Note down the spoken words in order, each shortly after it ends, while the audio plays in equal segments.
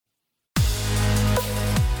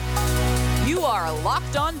are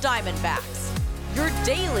Locked On Diamondbacks, your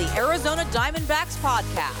daily Arizona Diamondbacks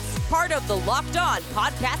podcast, part of the Locked On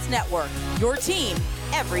Podcast Network, your team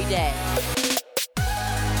every day.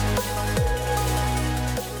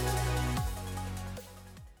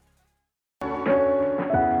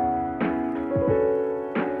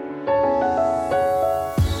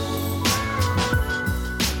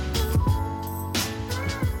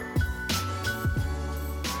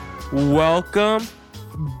 Welcome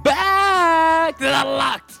back to the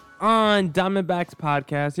Locked On Diamondbacks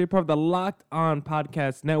podcast. You're part of the Locked On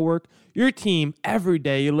Podcast Network, your team every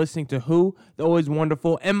day. You're listening to who? The always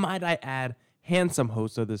wonderful, and might I add, handsome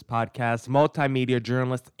host of this podcast, multimedia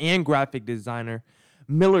journalist and graphic designer,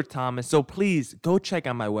 Miller Thomas. So please go check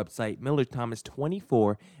out my website,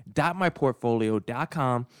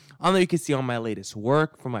 millerthomas24.myportfolio.com. On there you can see all my latest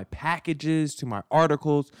work, from my packages to my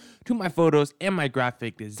articles to my photos and my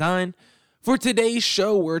graphic design. For today's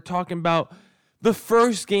show, we're talking about the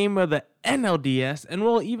first game of the NLDS, and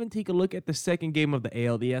we'll even take a look at the second game of the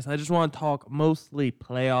ALDS. I just want to talk mostly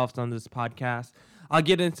playoffs on this podcast. I'll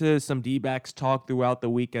get into some D-backs talk throughout the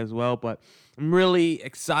week as well, but I'm really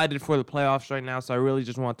excited for the playoffs right now, so I really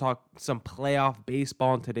just want to talk some playoff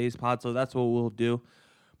baseball in today's pod, so that's what we'll do.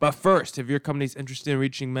 But first, if your company is interested in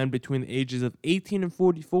reaching men between the ages of 18 and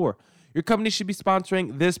 44, your company should be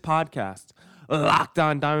sponsoring this podcast. Locked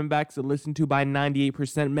On Diamondbacks are listened to by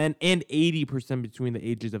 98% men and 80% between the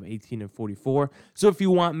ages of 18 and 44. So if you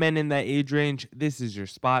want men in that age range, this is your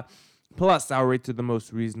spot. Plus, our rates are the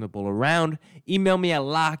most reasonable around. Email me at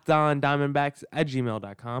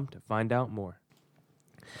lockedondiamondbacks@gmail.com to find out more.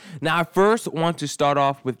 Now, I first want to start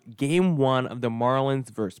off with Game 1 of the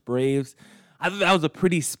Marlins versus Braves. I thought that was a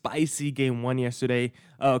pretty spicy Game 1 yesterday.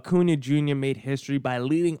 Acuna Jr. made history by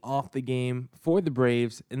leading off the game for the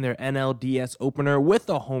Braves in their NLDS opener with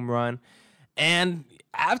a home run. And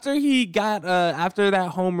after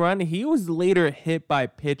that home run, he was later hit by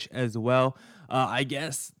pitch as well. I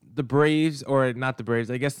guess the Marlins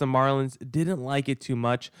didn't like it too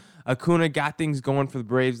much. Acuna got things going for the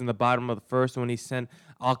Braves in the bottom of the first when he sent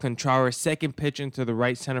Alcantara's second pitch into the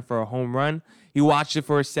right center for a home run. He watched it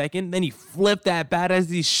for a second, then he flipped that bat as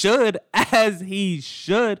he should,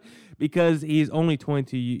 because he's only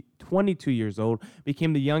 22 years old,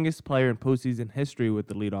 became the youngest player in postseason history with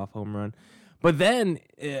the leadoff home run. But then,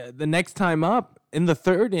 the next time up, in the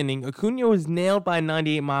third inning, Acuna was nailed by a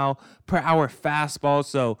 98-mile-per-hour fastball,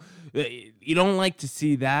 so you don't like to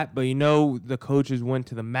see that, but the coaches went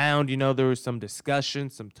to the mound. There was some discussion,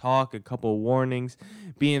 some talk, a couple of warnings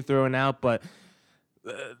being thrown out, but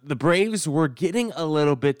the Braves were getting a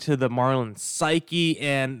little bit to the Marlins' psyche,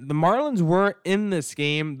 and the Marlins were in this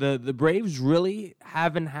game. The Braves really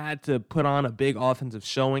haven't had to put on a big offensive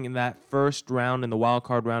showing in that first round, in the wild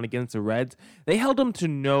card round against the Reds. They held them to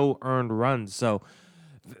no earned runs, so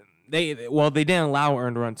they didn't allow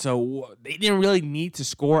earned runs, so they didn't really need to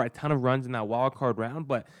score a ton of runs in that wild card round.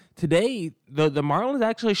 But today, the Marlins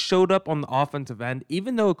actually showed up on the offensive end,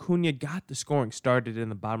 even though Acuna got the scoring started in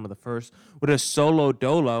the bottom of the first with a solo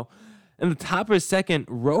dolo. In the top of the second,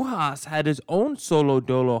 Rojas had his own solo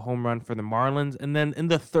dolo home run for the Marlins, and then in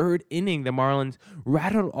the third inning, the Marlins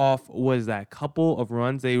rattled off that couple of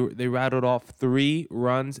runs. They rattled off 3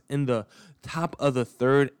 runs in the top of the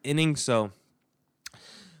third inning, so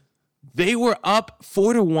they were up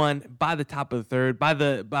 4-1 by the top of the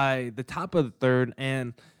third.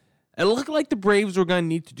 And it looked like the Braves were going to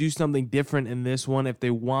need to do something different in this one if they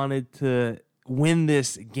wanted to win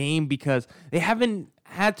this game, because they haven't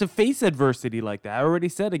had to face adversity like that. I already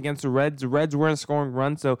said against the Reds weren't scoring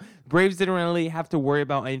runs, so Braves didn't really have to worry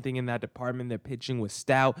about anything in that department. Their pitching was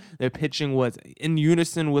stout. Their pitching was in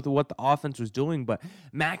unison with what the offense was doing, but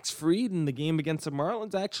Max Fried in the game against the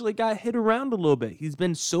Marlins actually got hit around a little bit. He's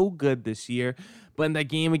been so good this year, but in that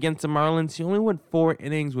game against the Marlins, he only went 4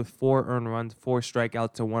 innings with 4 earned runs, 4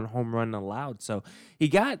 strikeouts to 1 home run allowed. So he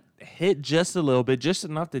got hit just a little bit, just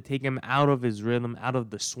enough to take him out of his rhythm, out of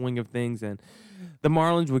the swing of things, and the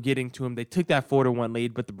Marlins were getting to him. They took that 4-1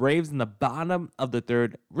 lead, but the Braves in the bottom of the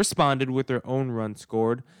third responded with their own run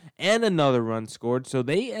scored and another run scored. So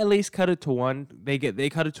they at least cut it to 1. They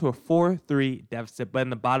cut it to a 4-3 deficit. But in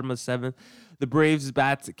the bottom of the 7th, the Braves'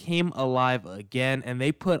 bats came alive again, and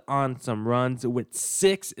they put on some runs with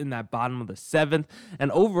 6 in that bottom of the 7th.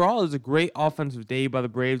 And overall, it was a great offensive day by the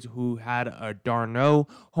Braves, who had a d'Arnaud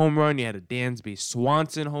home run. You had a Dansby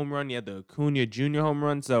Swanson home run. You had the Acuna Jr. home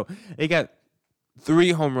run. So they got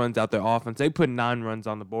 3 home runs out their offense. They put 9 runs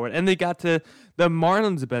on the board, and they got to the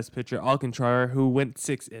Marlins' best pitcher, Alcantara, who went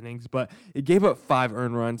 6 innings, but he gave up 5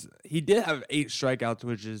 earned runs. He did have 8 strikeouts,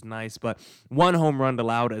 which is nice, but 1 home run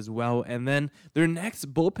allowed as well. And then their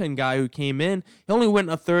next bullpen guy who came in, he only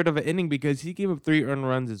went a third of an inning because he gave up 3 earned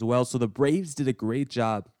runs as well. So the Braves did a great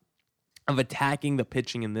job of attacking the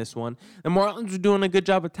pitching in this one. The Marlins were doing a good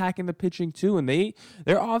job attacking the pitching too, and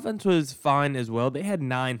their offense was fine as well. They had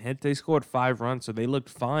 9 hits. They scored 5 runs, so they looked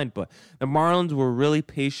fine, but the Marlins were really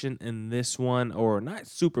patient in this one, or not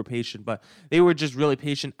super patient, but they were just really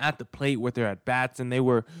patient at the plate with their at-bats, and they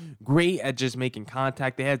were great at just making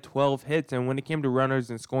contact. They had 12 hits, and when it came to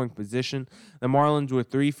runners in scoring position, the Marlins were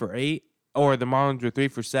 3 for 8. Or the Marlins were 3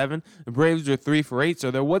 for 7. The Braves were 3 for 8.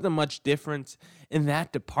 So there wasn't much difference in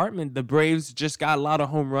that department. The Braves just got a lot of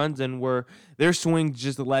home runs, and their swing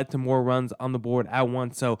just led to more runs on the board at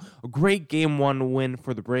once. So a great Game 1 win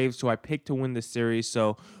for the Braves, who I picked to win the series.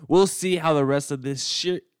 So we'll see how the rest of this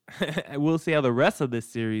series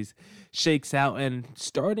shakes out. And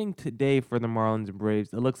starting today for the Marlins and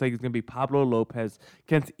Braves, it looks like it's going to be Pablo Lopez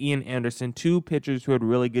against Ian Anderson, 2 pitchers who had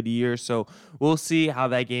really good years. So we'll see how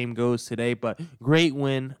that game goes today. But great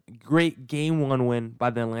Game 1 win by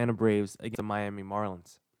the Atlanta Braves against the Miami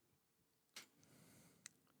Marlins.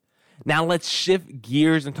 Now let's shift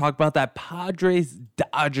gears and talk about that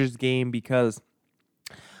Padres-Dodgers game, because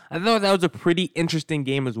I thought that was a pretty interesting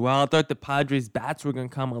game as well. I thought the Padres' bats were going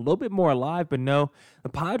to come a little bit more alive, but no. The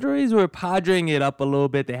Padres were padring it up a little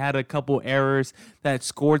bit. They had a couple errors that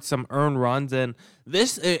scored some earned runs. And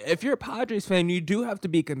this, if you're a Padres fan, you do have to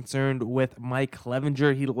be concerned with Mike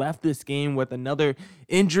Clevinger. He left this game with another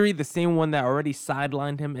injury, the same one that already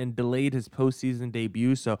sidelined him and delayed his postseason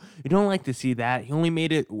debut. So you don't like to see that. He only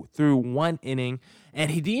made it through 1 inning. And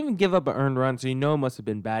he didn't even give up an earned run, so you know it must have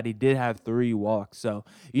been bad. He did have 3 walks, so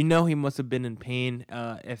you know he must have been in pain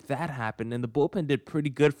if that happened. And the bullpen did pretty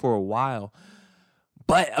good for a while.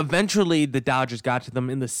 But eventually, the Dodgers got to them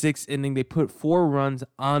in the 6th inning. They put 4 runs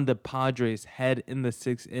on the Padres' head in the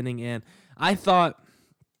 6th inning, and I thought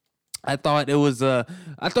it was a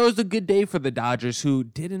good day for the Dodgers, who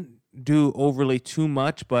didn't do overly too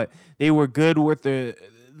much, but they were good with the.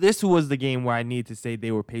 This was the game where I need to say they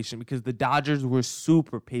were patient, because the Dodgers were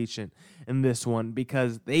super patient in this one,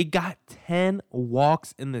 because they got 10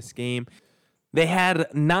 walks in this game. They had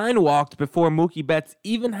 9 walks before Mookie Betts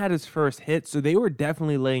even had his first hit, so they were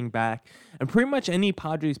definitely laying back. And pretty much any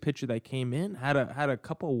Padres pitcher that came in had a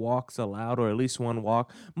couple walks allowed, or at least 1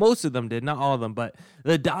 walk. Most of them did, not all of them, but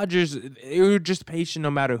the Dodgers, they were just patient no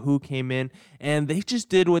matter who came in, and they just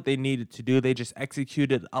did what they needed to do. They just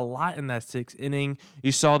executed a lot in that 6th inning.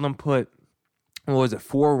 You saw them put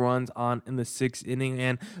 4 runs on in the 6th inning,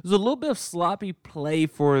 and it was a little bit of sloppy play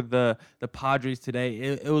for the Padres today.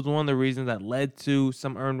 It was one of the reasons that led to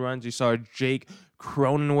some earned runs. You saw Jake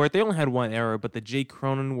Cronenworth. They only had 1 error, but the Jake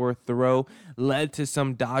Cronenworth throw led to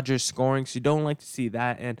some Dodgers scoring, so you don't like to see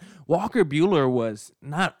that. And Walker Buehler was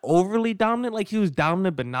not overly dominant. Like, he was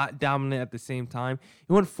dominant, but not dominant at the same time.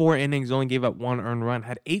 He went 4 innings, only gave up 1 earned run,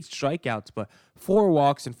 had 8 strikeouts, but 4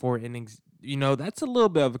 walks in 4 innings. You know, that's a little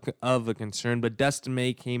bit of a concern, but Dustin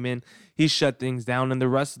May came in. He shut things down, and the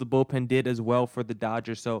rest of the bullpen did as well for the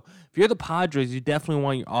Dodgers. So if you're the Padres, you definitely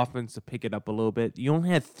want your offense to pick it up a little bit. You only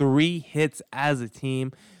had 3 hits as a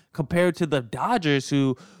team, compared to the Dodgers,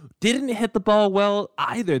 who didn't hit the ball well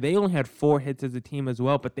either. They only had 4 hits as a team as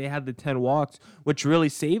well, but they had the 10 walks, which really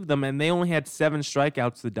saved them, and they only had 7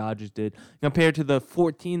 strikeouts, the Dodgers did, compared to the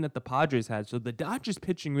 14 that the Padres had. So the Dodgers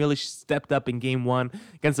pitching really stepped up in Game 1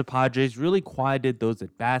 against the Padres, really quieted those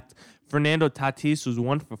at bats. Fernando Tatis was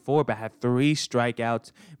 1 for 4, but had 3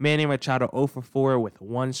 strikeouts. Manny Machado 0 for 4 with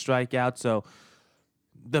 1 strikeout. So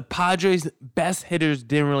the Padres' best hitters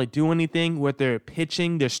didn't really do anything with their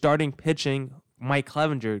pitching, their starting pitching. Mike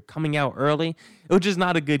Clevinger coming out early. It was just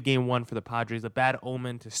not a good Game 1 for the Padres, a bad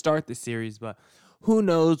omen to start the series, but who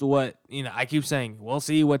knows what, I keep saying, we'll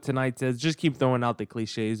see what tonight says. Just keep throwing out the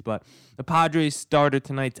cliches, but the Padres started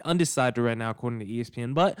tonight undecided right now, according to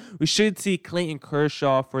ESPN, but we should see Clayton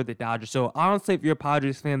Kershaw for the Dodgers. So honestly, if you're a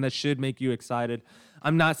Padres fan, that should make you excited.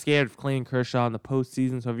 I'm not scared of Clayton Kershaw in the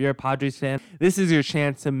postseason, so if you're a Padres fan, this is your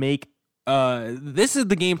chance to make this is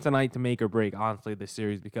the game tonight to make or break, honestly, this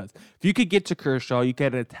series, because if you could get to Kershaw, you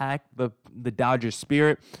could attack the Dodgers'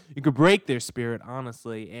 spirit. You could break their spirit,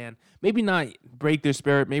 honestly, and maybe not break their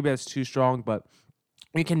spirit. Maybe that's too strong, but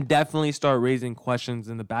you can definitely start raising questions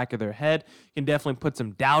in the back of their head. You can definitely put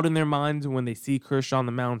some doubt in their minds when they see Kershaw on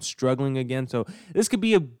the mound struggling again. So this could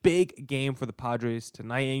be a big game for the Padres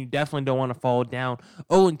tonight, and you definitely don't want to fall down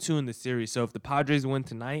 0-2 in the series. So if the Padres win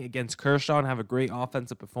tonight against Kershaw and have a great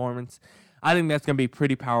offensive performance, I think that's going to be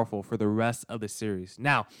pretty powerful for the rest of the series.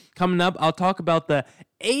 Now, coming up, I'll talk about the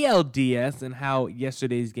ALDS and how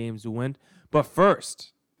yesterday's games went. But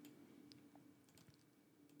first,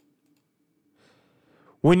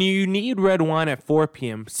 when you need red wine at 4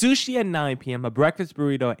 p.m., sushi at 9 p.m., a breakfast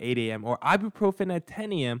burrito at 8 a.m., or ibuprofen at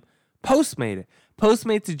 10 a.m., Postmate it.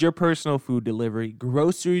 Postmates is your personal food delivery,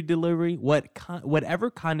 grocery delivery, whatever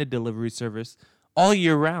kind of delivery service all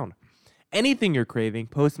year round. Anything you're craving,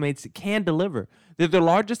 Postmates can deliver. They're the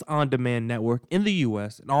largest on-demand network in the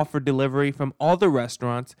U.S. and offer delivery from all the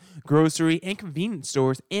restaurants, grocery, and convenience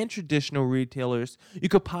stores and traditional retailers you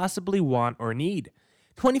could possibly want or need.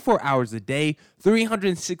 24 hours a day,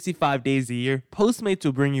 365 days a year, Postmates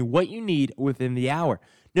will bring you what you need within the hour.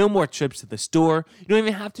 No more trips to the store. You don't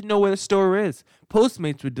even have to know where the store is.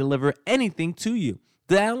 Postmates will deliver anything to you.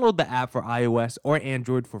 Download the app for iOS or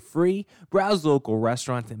Android for free, browse local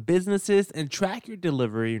restaurants and businesses, and track your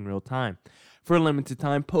delivery in real time. For a limited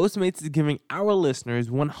time, Postmates is giving our listeners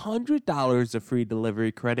 $100 of free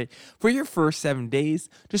delivery credit for your first 7 days.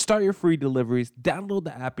 To start your free deliveries, download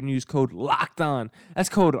the app and use code LOCKEDON. That's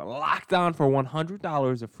code LOCKEDON for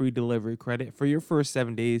 $100 of free delivery credit for your first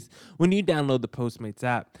 7 days when you download the Postmates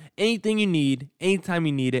app. Anything you need, anytime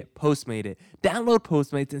you need it, Postmate it. Download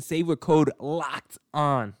Postmates and save with code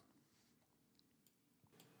LOCKEDON.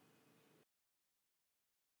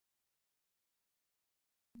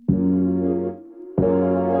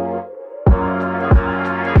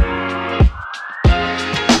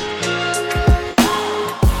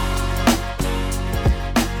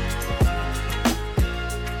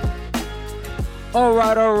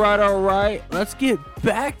 All right. Let's get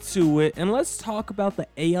back to it, and let's talk about the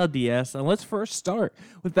ALDS. And let's first start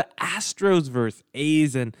with the Astros versus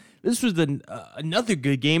A's, and this was another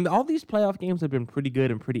good game. All these playoff games have been pretty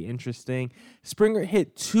good and pretty interesting. Springer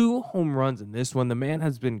hit 2 home runs in this one. The man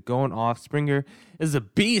has been going off. Springer is a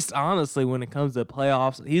beast, honestly, when it comes to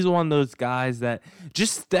playoffs. He's one of those guys that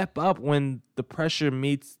just step up when the pressure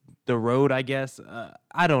meets the road, I guess.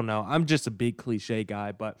 I don't know. I'm just a big cliche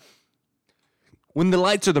guy, but when the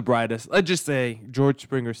lights are the brightest, let's just say George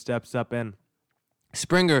Springer steps up, and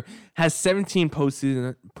Springer has 17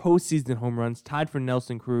 postseason home runs, tied for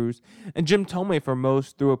Nelson Cruz and Jim Thome for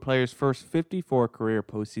most through a player's first 54 career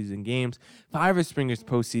postseason games. 5 of Springer's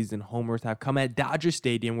postseason homers have come at Dodger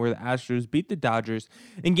Stadium, where the Astros beat the Dodgers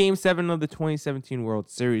in Game 7 of the 2017 World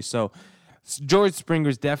Series. So George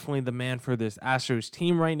Springer's definitely the man for this Astros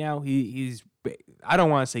team right now. He's I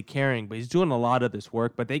don't want to say carrying, but he's doing a lot of this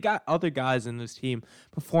work. But they got other guys in this team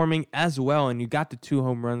performing as well. And you got the 2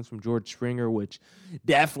 home runs from George Springer, which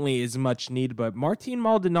definitely is much needed. But Martin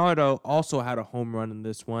Maldonado also had a home run in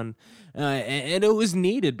this one. And it was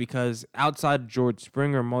needed because outside of George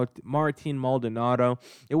Springer, Martin Maldonado,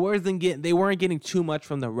 they weren't getting too much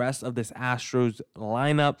from the rest of this Astros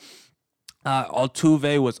lineup.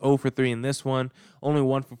 Altuve was 0 for 3 in this one. Only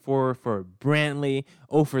 1 for 4 for Brantley.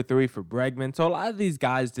 0 for 3 for Bregman. So a lot of these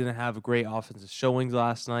guys didn't have great offensive showings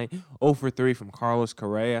last night. 0 for 3 from Carlos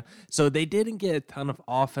Correa. So they didn't get a ton of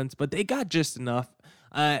offense, but they got just enough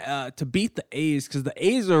to beat the A's, because the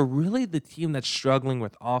A's are really the team that's struggling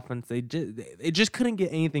with offense. They just couldn't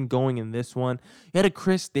get anything going in this one. You had a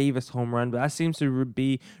Chris Davis home run, but that seems to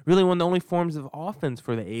be really one of the only forms of offense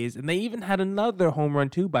for the A's. And they even had another home run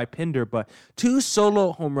too by Pinder, but 2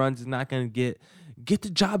 solo home runs is not going to get the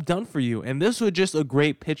job done for you. And this was just a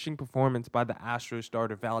great pitching performance by the Astros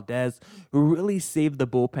starter Valdez, who really saved the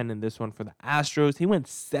bullpen in this one for the Astros. He went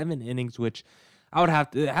 7 innings, which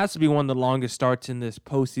it has to be one of the longest starts in this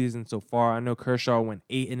postseason so far. I know Kershaw went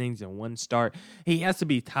 8 innings in 1 start. He has to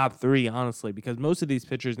be top 3, honestly, because most of these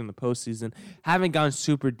pitchers in the postseason haven't gone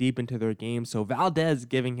super deep into their game. So Valdez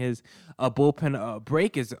giving his bullpen a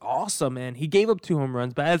break is awesome, and he gave up 2 home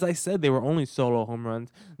runs. But as I said, they were only solo home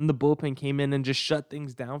runs, and the bullpen came in and just shut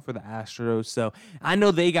things down for the Astros. So I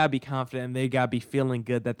know they got to be confident, and they got to be feeling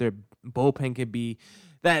good that their bullpen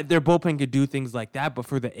could do things like that. But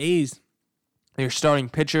for the A's, their starting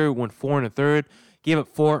pitcher went 4 1/3, gave up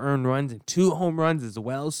 4 earned runs and 2 home runs as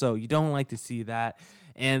well. So you don't like to see that.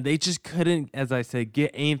 And they just couldn't, as I said,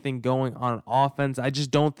 get anything going on offense. I just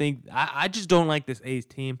don't like this A's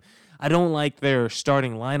team. I don't like their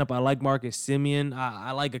starting lineup. I like Marcus Semien.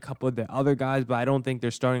 I like a couple of the other guys, but I don't think their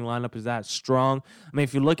starting lineup is that strong. I mean,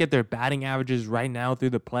 if you look at their batting averages right now through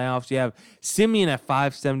the playoffs, you have Semien at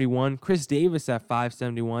 571, Chris Davis at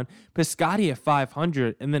 571, Piscotty at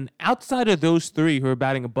 500, and then outside of those three who are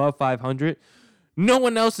batting above 500, no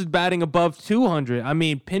one else is batting above 200. I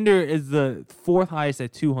mean, Pinder is the fourth highest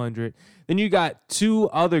at 200. Then you got two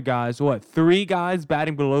other guys, three guys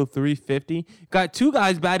batting below 350. Got two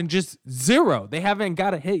guys batting just 0. They haven't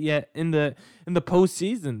got a hit yet in the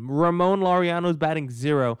postseason. Ramon Laureano's batting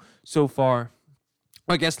 0 so far.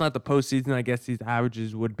 I guess not the postseason. I guess these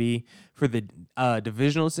averages would be for the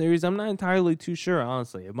divisional series. I'm not entirely too sure,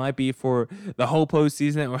 honestly. It might be for the whole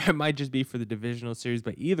postseason, or it might just be for the divisional series.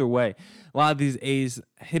 But either way, a lot of these A's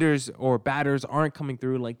hitters or batters aren't coming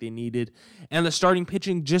through like they needed. And the starting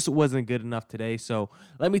pitching just wasn't good enough today. So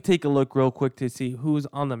let me take a look real quick to see who's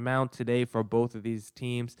on the mound today for both of these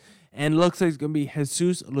teams. And it looks like it's going to be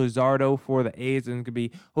Jesus Luzardo for the A's, and it's going to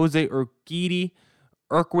be Jose Urquidy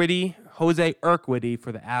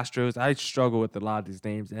for the Astros. I struggle with a lot of these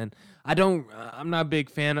names, and I'm not a big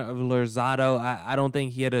fan of Luzardo. I don't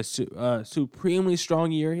think he had a supremely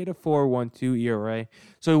strong year. He had a 4.12 ERA,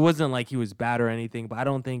 so it wasn't like he was bad or anything, but I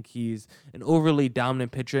don't think he's an overly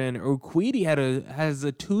dominant pitcher. And Urquidy has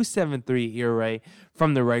a 2.73 ERA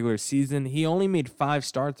from the regular season. He only made 5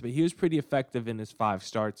 starts, but he was pretty effective in his 5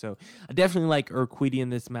 starts, so I definitely like Urquidy in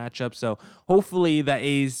this matchup. So hopefully the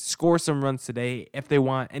A's score some runs today if they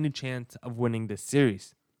want any chance of winning this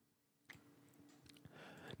series.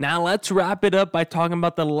 Now let's wrap it up by talking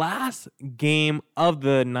about the last game of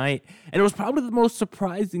the night. And it was probably the most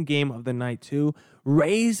surprising game of the night too.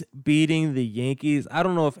 Rays beating the Yankees. I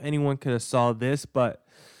don't know if anyone could have saw this, but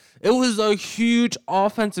it was a huge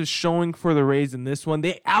offensive showing for the Rays in this one.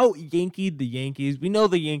 They out-Yankeed the Yankees. We know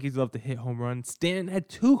the Yankees love to hit home runs. Stanton had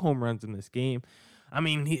 2 home runs in this game. I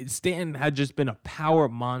mean, Stanton had just been a power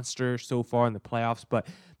monster so far in the playoffs, but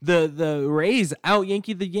the Rays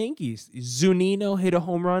out-Yankeed the Yankees. Zunino hit a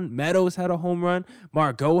home run. Meadows had a home run.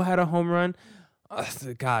 Margot had a home run.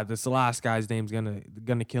 God, this last guy's name's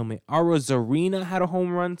gonna kill me. Arozarena had a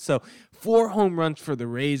home run. So 4 home runs for the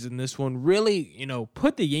Rays in this one. Really,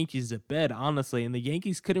 put the Yankees to bed, honestly. And the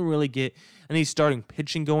Yankees couldn't really get any starting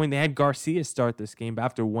pitching going. They had Garcia start this game, but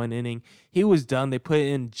after 1 inning, he was done. They put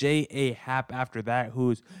in J.A. Happ after that,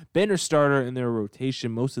 who's been a starter in their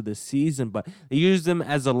rotation most of the season, but they used him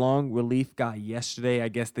as a long relief guy yesterday. I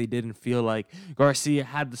guess they didn't feel like Garcia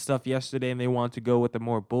had the stuff yesterday, and they wanted to go with a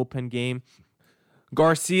more bullpen game.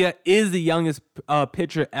 Garcia is the youngest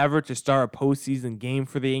pitcher ever to start a postseason game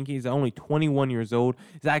for the Yankees. Only 21 years old.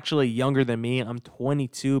 He's actually younger than me. I'm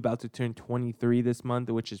 22, about to turn 23 this month,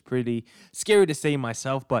 which is pretty scary to say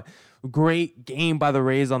myself, but great game by the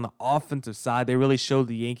Rays on the offensive side. They really showed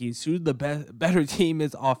the Yankees who the better team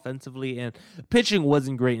is offensively, and pitching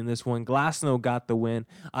wasn't great in this one. Glasnow got the win.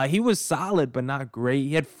 He was solid, but not great.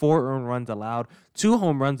 He had 4 earned runs allowed, 2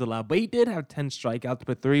 home runs allowed, but he did have 10 strikeouts,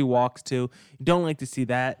 but 3 walks too. You don't like to see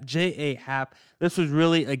that. J.A. Happ, this was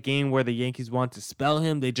really a game where the Yankees want to spell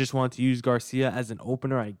him. They just want to use Garcia as an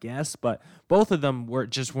opener, I guess, but both of them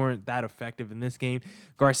weren't that effective in this game.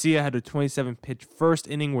 Garcia had a 27-pitch first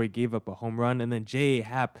inning where he gave up a home run, and then J.A.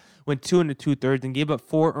 Happ went 2 2/3 and gave up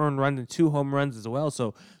 4 earned runs and 2 home runs as well.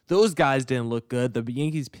 So those guys didn't look good. The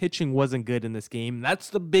Yankees pitching wasn't good in this game. That's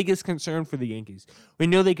the biggest concern for the Yankees. We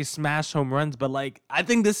know they can smash home runs, but I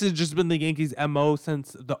think this has just been the Yankees' MO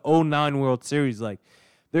since the 2009 World Series.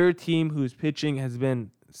 They're a team whose pitching has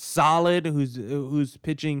been solid, whose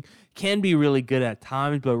pitching can be really good at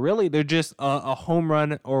times, but really they're just a home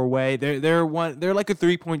run or away. They're like a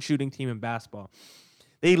 3-point shooting team in basketball.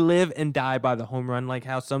 They live and die by the home run, like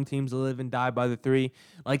how some teams live and die by the 3,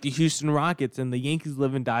 like the Houston Rockets, and the Yankees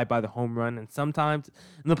live and die by the home run. And sometimes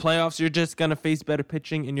in the playoffs, you're just going to face better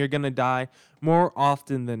pitching, and you're going to die more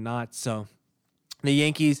often than not. So the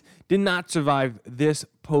Yankees did not survive this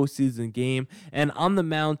postseason game. And on the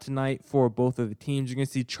mound tonight for both of the teams, you're going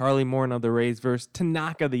to see Charlie Morton of the Rays versus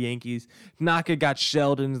Tanaka of the Yankees. Tanaka got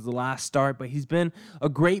shelled in his last start, but he's been a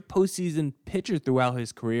great postseason pitcher throughout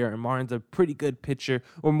his career. And Morton's a pretty good pitcher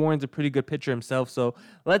himself. So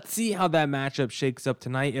let's see how that matchup shakes up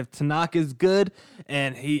tonight. If Tanaka's good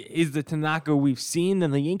and he is the Tanaka we've seen,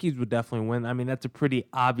 then the Yankees would definitely win. I mean, that's a pretty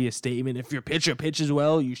obvious statement. If your pitcher pitches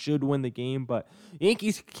well, you should win the game. But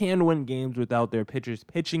Yankees can win games without their pitchers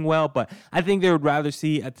pitching well, but I think they would rather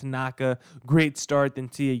see a Tanaka great start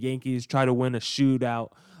than see a Yankees try to win a shootout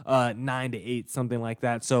 9-8, something like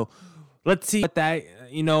that. So let's see what that,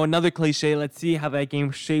 another cliche, let's see how that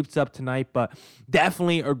game shapes up tonight, but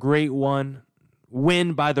definitely a great one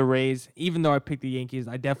win by the Rays. Even though I picked the Yankees,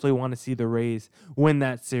 I definitely want to see the Rays win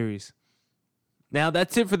that series. Now,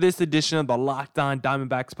 that's it for this edition of the Locked On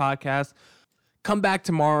Diamondbacks podcast. Come back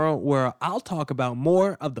tomorrow where I'll talk about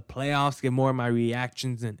more of the playoffs, get more of my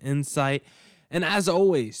reactions and insight. And as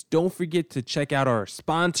always, don't forget to check out our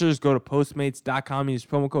sponsors. Go to Postmates.com, use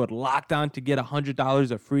promo code LOCKEDON to get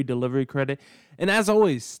 $100 of free delivery credit. And as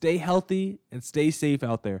always, stay healthy and stay safe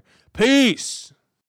out there. Peace!